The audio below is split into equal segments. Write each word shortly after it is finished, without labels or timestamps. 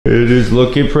It is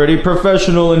looking pretty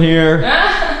professional in here.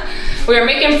 We are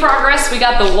making progress. We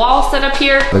got the wall set up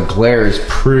here. The glare is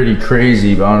pretty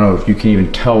crazy, but I don't know if you can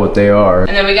even tell what they are. And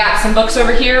then we got some books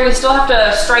over here. We still have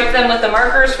to stripe them with the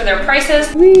markers for their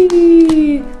prices.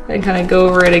 Whee! And kind of go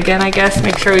over it again, I guess.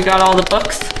 Make sure we got all the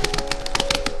books.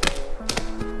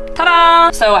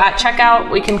 Ta-da! So at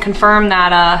checkout, we can confirm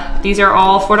that these are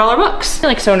all $4 books. I'm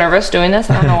like so nervous doing this.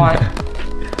 I don't know why.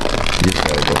 You just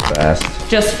gotta go fast.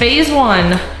 Just phase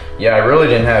 1. Yeah, I really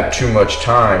didn't have too much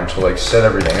time to like set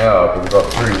everything up. It was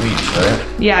about 3 weeks,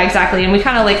 right? Yeah, exactly. And we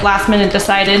kind of like last minute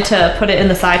decided to put it in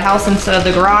the side house instead of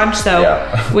the garage. So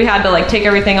yeah. We had to like take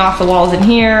everything off the walls in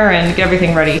here and get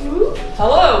everything ready.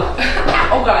 Hello.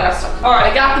 Oh God, I got stuck. All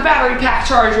right, I got the battery pack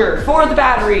charger for the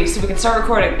battery so we can start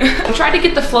recording. We tried to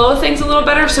get the flow of things a little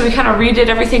better, so we kind of redid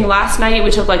everything last night.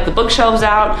 We took like the bookshelves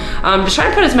out. Just trying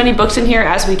to put as many books in here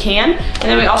as we can. And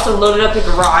then we also loaded up the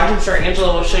garage. I'm sure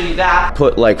Angela will show you that.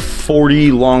 Put like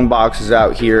 40 long boxes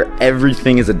out here.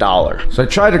 Everything is $1. So I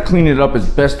tried to clean it up as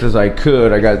best as I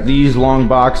could. I got these long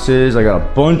boxes. I got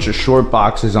a bunch of short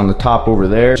boxes on the top over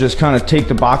there. Just kind of take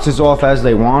the boxes off as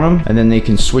they want them, and then they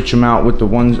can switch them out with the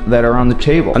ones that are on the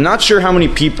table. I'm not sure how many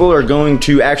people are going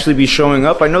to actually be showing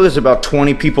up. I know there's about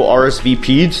 20 people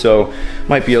RSVP'd, so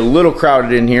might be a little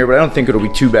crowded in here, but I don't think it'll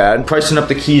be too bad. Pricing up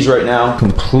the keys right now.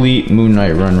 Complete Moon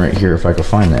Knight run right here, if I could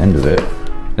find the end of it.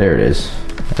 There it is.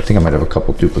 I think I might have a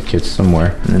couple duplicates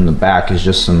somewhere. And in the back is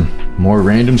just some more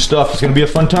random stuff. It's gonna be a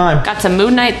fun time. Got some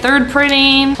Moon Knight 3rd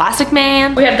printing, Plastic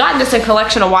Man. We had gotten this in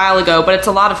collection a while ago, but it's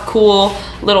a lot of cool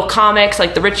little comics,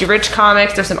 like the Richie Rich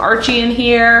comics. There's some Archie in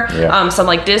here, yeah. Some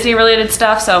like Disney related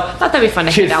stuff. So I thought that'd be fun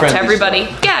to hand out to everybody.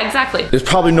 Stuff. Yeah, exactly. There's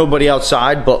probably nobody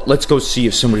outside, but let's go see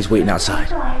if somebody's waiting outside.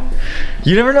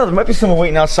 You never know, there might be someone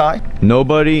waiting outside.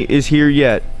 Nobody is here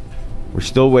yet. We're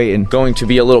still waiting. Going to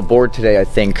be a little bored today, I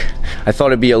think. I thought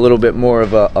it'd be a little bit more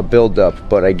of a build-up,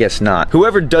 but I guess not.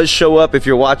 Whoever does show up, if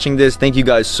you're watching this, thank you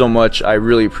guys so much. I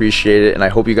really appreciate it, and I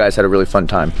hope you guys had a really fun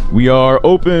time. We are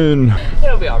open.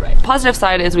 It'll be all right. Positive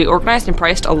side is we organized and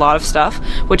priced a lot of stuff,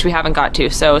 which we haven't got to,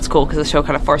 so it's cool because the show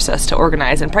kind of forced us to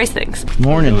organize and price things.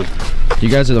 Morning. You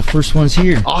guys are the first ones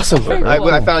here. Awesome. When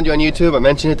I found you on YouTube, I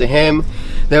mentioned it to him.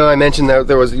 Then I mentioned that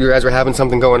you guys were having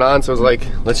something going on, so I was like,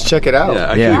 let's check it out.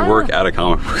 Yeah, actually work at a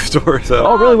comic book store. So.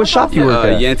 Oh, really? What shop do you work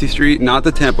at? Yancey Street, not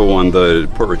the Tampa one, the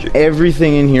Port Richey.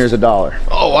 Everything in here is $1.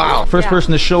 Oh, wow. First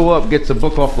person to show up gets a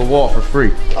book off the wall for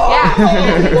free. Yeah.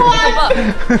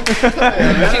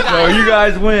 So you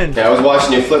guys win. Yeah, I was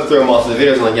watching you flip through them off the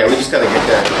videos. I'm like, yeah, we just gotta get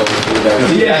that.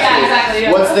 Yeah, exactly.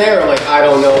 Yeah. What's there? I'm like, I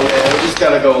don't know, man. We just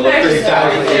gotta go look. There's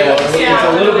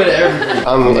Yeah. a little bit of everything.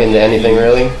 I'm into anything,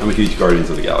 really. I'm a huge Guardians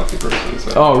of the Galaxy person.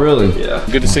 So. Oh, really? Yeah.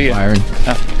 Good to see you. Byron.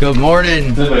 Good morning.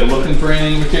 Is anybody looking for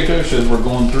anything in particular as we're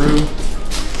going through?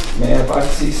 Man, if I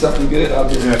see something good, I'll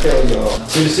just tell y'all. Good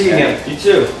to see you again. You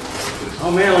too.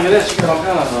 Oh man, look at this. You got all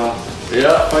kind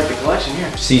of quite the collection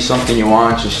here. See something you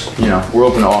want, just, you know, we're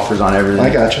open to offers on everything. I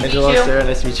got you. Sarah,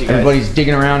 nice to meet you guys. Everybody's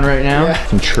digging around right now. Yeah.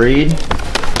 Some trade.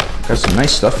 Got some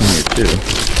nice stuff in here too.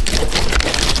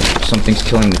 Something's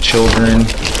Killing the Children.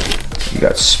 You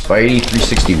got Spidey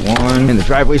 361. And the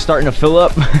driveway's starting to fill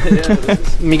up.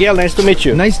 Miguel, nice to meet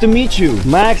you. Nice to meet you.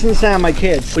 Max and Sam, my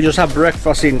kids. We just have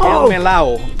breakfast in El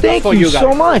Melao. Thank you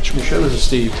so much. I'm sure there's a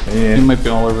Steve. Yeah. He might be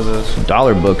all over this.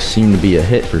 Dollar books seem to be a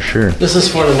hit for sure. This is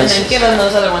for the And missus. then give them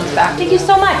those other ones back. Thank you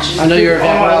so much. I know you're a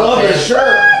I love this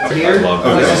shirt. Here?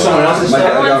 This is someone else's shirt.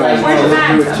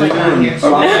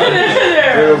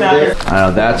 I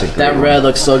know, that's a great That one. red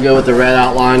looks so good with the red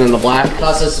outline and the black.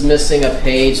 Plus it's missing a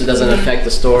page so it doesn't affect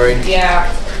the story.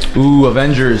 Yeah. Ooh,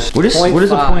 Avengers. What does a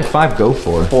 0.5 go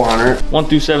for? 400. 1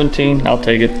 through 17, I'll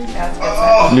take it.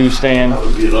 Newsstand,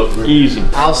 easy.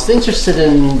 I was interested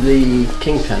in the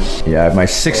Kingpin. Yeah, I have my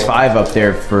 6.5 up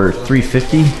there for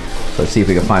 350. Let's see if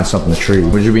we can find something to trade.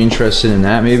 Would you be interested in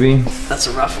that maybe? That's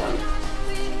a rough one.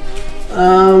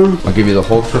 I'll give you the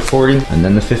Hulk for 40 and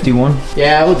then the 51.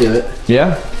 Yeah, we'll do it.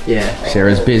 Yeah? Yeah.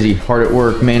 Sarah's busy, hard at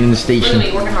work, man in the station.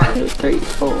 Really working hard. 3,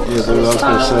 4. Yeah, that's what I was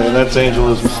gonna say. That's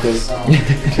Angela's mistake.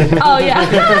 Oh yeah.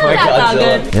 That's all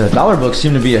good. Yeah, the dollar books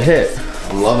seem to be a hit.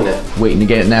 I'm loving it. Waiting to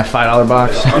get it in that $5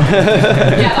 box. Yeah,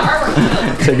 the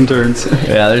artwork's good. Taking turns.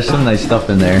 Yeah, there's some nice stuff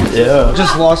in there. Yeah.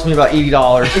 Just lost me about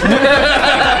 $80.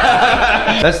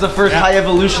 That's the first high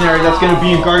evolutionary that's going to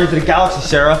be in Guardians of the Galaxy,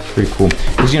 Sarah. Pretty cool.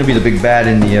 Who's going to be the big bad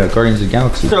in the Guardians of the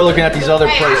Galaxy? Start looking at these other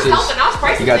prices.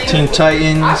 You got Teen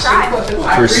Titans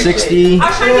for 60,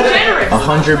 $100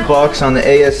 $100 on the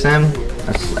ASM.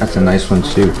 That's a nice one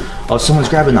too. Oh, someone's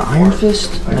grabbing the Iron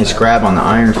Fist? Nice grab on the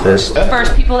Iron Fist.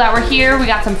 First people that were here, we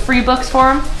got some free books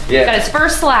for him. Yeah. Got his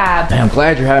first slab. Man, I'm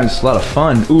glad you're having a lot of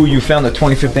fun. Ooh, you found the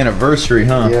 25th anniversary,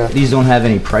 huh? Yeah. These don't have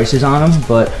any prices on them,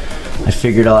 but I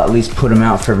figured I'll at least put them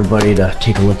out for everybody to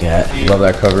take a look at. Love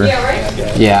that cover. Yeah,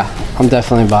 right? Yeah, I'm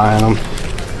definitely buying them.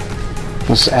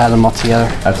 Let's add them all together.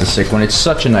 That's a sick one. It's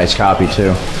such a nice copy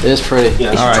too. It is pretty.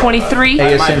 Issue right. 23.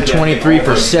 ASM 23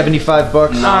 for 75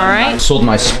 bucks. All right. Sold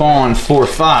my Spawn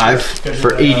 4.5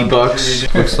 for 80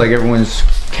 bucks. Looks like everyone's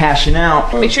cashing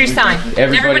out. Make sure you sign.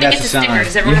 Everybody has gets a to sticker. sign.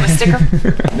 Does everyone have a sticker?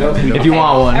 If you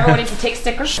want one. Everyone needs to take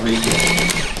stickers.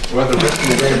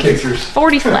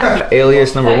 40 left.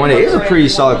 Alias number 1. It is a pretty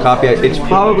solid copy. It's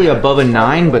probably above a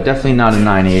 9, but definitely not a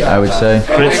 9.8, I would say.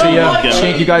 Good to see you.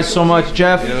 Thank you guys so much,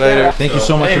 Jeff. Thank you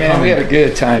so much for coming. We had a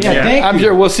good time. Yeah, thank I'm you.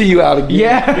 sure we'll see you out again.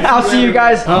 Yeah, I'll see you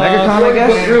guys. MegaCon, I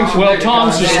guess. Well,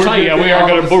 Tom's just tight. Yeah, we are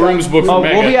going to rooms booked for Oh,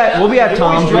 Mega. we'll be at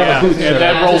Tom's. Yeah,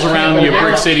 that rolls around. Your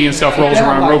Brick City and stuff rolls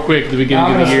around real quick at the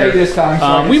beginning of the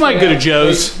year. We might go to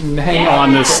Joe's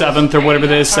on the 7th or whatever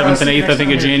it is, 7th and 8th, I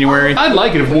think, of January. I'd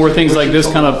like it if more things like this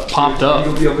kind of popped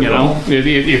up. You know,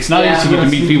 it's nice to get to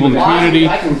meet people in the community.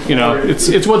 You know,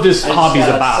 it's what this hobby's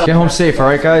about. Get home safe, all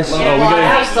right, guys?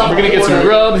 We're gonna get some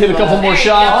grub, hit a couple more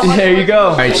shots. There you go.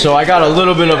 All right, so I got a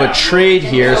little bit of a trade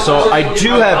here. So I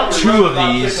do have 2 of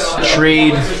these.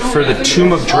 Trade for the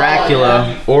Tomb of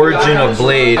Dracula, Origin of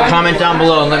Blade. Comment down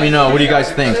below and let me know. What do you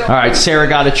guys think? All right, Sarah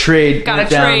got a trade. Got a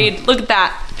trade. Look at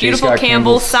that. Beautiful Scott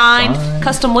Campbell Campbell signed,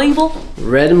 custom label.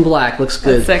 Red and black looks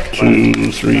good. Sick.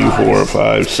 2, 3, 4,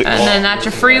 5, 6. And then that's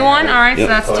your free one. All right, so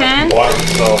that's 10.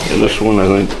 And this one I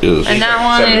think is. And that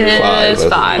one is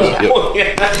 5.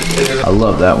 Yep. I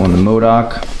love that one, the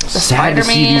MODOK. Sad to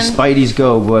see these Spideys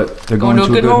go, but they're going to a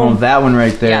good home. That one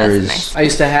right there Yeah, is that's nice. I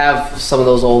used to have some of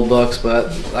those old books,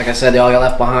 but like I said, they all got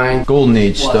left behind. Golden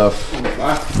Age stuff.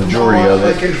 Majority of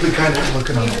it.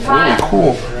 Really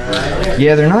cool.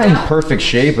 Yeah, they're not in perfect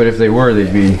shape, but if they were,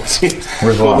 they'd be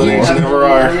worth a lot more.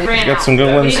 Got some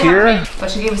good ones here.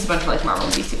 But she gave us a bunch of like Marvel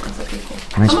and DC ones. That's pretty cool.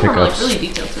 Nice Some of them are like pickups. really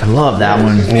detailed too. I love that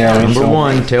one. Yeah, me Number too.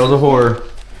 1, Tales of Horror.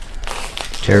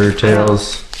 Terror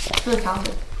Tales. It's really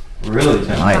talented. Really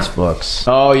nice books.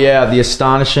 Oh yeah, The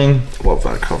Astonishing. Love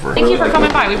that cover. Thank you for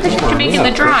coming by. We appreciate you making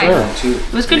the drive.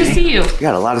 It was good to see you. We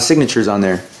got a lot of signatures on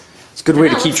there. It's a good way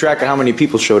to keep track of how many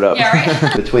people showed up. Yeah,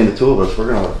 right? Between the two of us,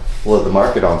 we're gonna flood the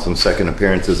market on some second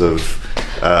appearances of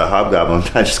Hobgoblin.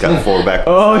 I just got 4 back.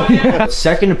 Oh yeah.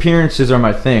 Second appearances are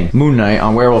my thing. Moon Knight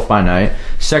on Werewolf by Night.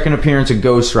 Second appearance of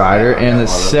Ghost Rider, and the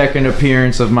second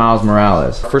appearance of Miles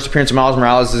Morales. First appearance of Miles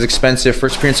Morales is expensive.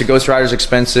 First appearance of Ghost Rider is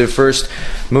expensive. First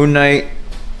Moon Knight,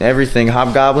 everything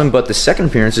Hobgoblin, but the second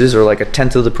appearances are like a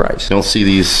tenth of the price. You don't see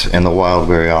these in the wild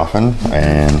very often,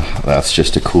 and that's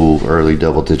just a cool early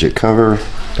double-digit cover.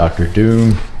 Dr.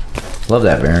 Doom. Love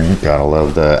that variant. Gotta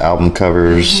love the album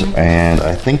covers, and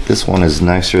I think this one is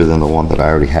nicer than the one that I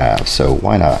already have, so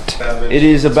why not? It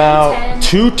is about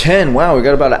 2:10. Wow, we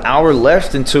got about an hour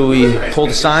left until we pull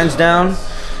the signs down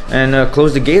and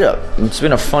close the gate up. It's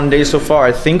been a fun day so far.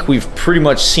 I think we've pretty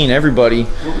much seen everybody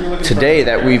today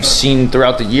that we've seen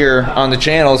throughout the year on the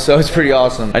channel, so it's pretty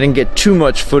awesome. I didn't get too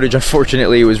much footage,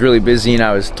 unfortunately. It was really busy and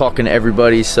I was talking to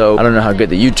everybody, so I don't know how good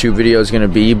the YouTube video is gonna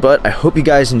be, but I hope you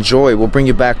guys enjoy. We'll bring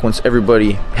you back once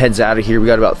everybody heads out of here. We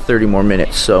got about 30 more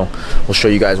minutes, so we'll show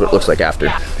you guys what it looks like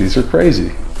after. These are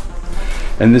crazy.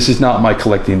 And this is not my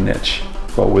collecting niche,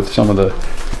 but with some of the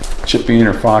chipping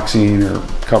or foxing or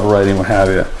cover writing, what have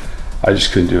you, I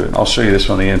just couldn't do it. I'll show you this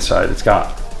on the inside. It's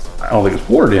got, I don't think it's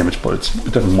water damage, but it's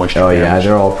definitely moisture damage. Yeah,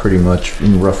 they're all pretty much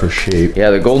in rougher shape. Yeah,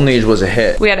 the Golden Age was a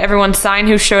hit. We had everyone sign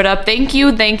who showed up. Thank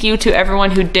you to everyone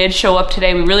who did show up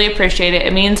today. We really appreciate it.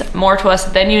 It means more to us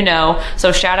than you know.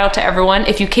 So shout out to everyone.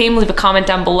 If you came, leave a comment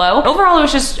down below. Overall, it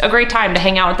was just a great time to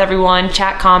hang out with everyone,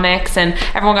 chat comics, and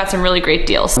everyone got some really great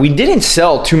deals. We didn't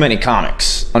sell too many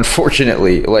comics,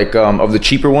 unfortunately. Like of the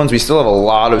cheaper ones, we still have a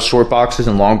lot of short boxes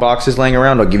and long boxes laying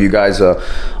around. I'll give you guys a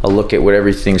look at what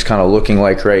everything's kind of looking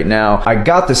like right now. I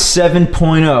got the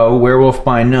 7.0 Werewolf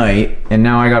by Night, and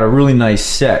now I got a really nice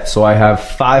set. So I have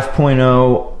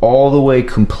 5.0 all the way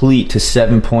complete to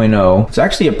 7.0. It's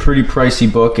actually a pretty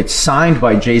pricey book. It's signed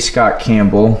by J. Scott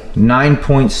Campbell,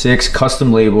 9.6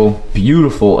 custom label,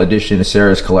 beautiful addition to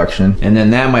Sarah's collection. And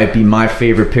then that might be my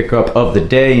favorite pickup of the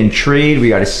day in trade. We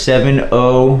got a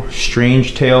 7.0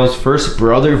 Strange Tales First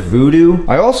Brother Voodoo.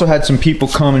 I also had some people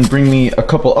come and bring me a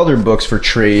couple other books for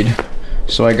trade.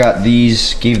 So I got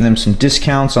these, gave them some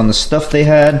discounts on the stuff they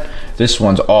had. This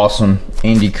one's awesome.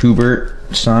 Andy Kubert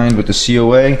signed with the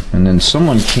COA. And then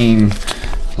someone came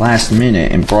last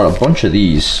minute and brought a bunch of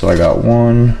these. So I got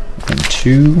 1 and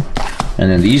 2 And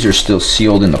then these are still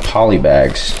sealed in the poly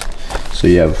bags. So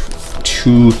you have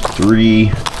three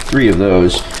of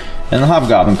those. And the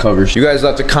Hobgoblin covers. You guys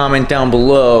have to comment down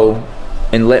below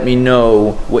and let me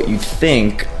know what you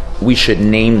think we should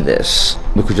name this.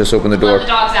 Look, we just opened the door. Let the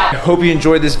dogs out. I hope you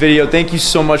enjoyed this video. Thank you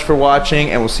so much for watching,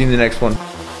 and we'll see you in the next one.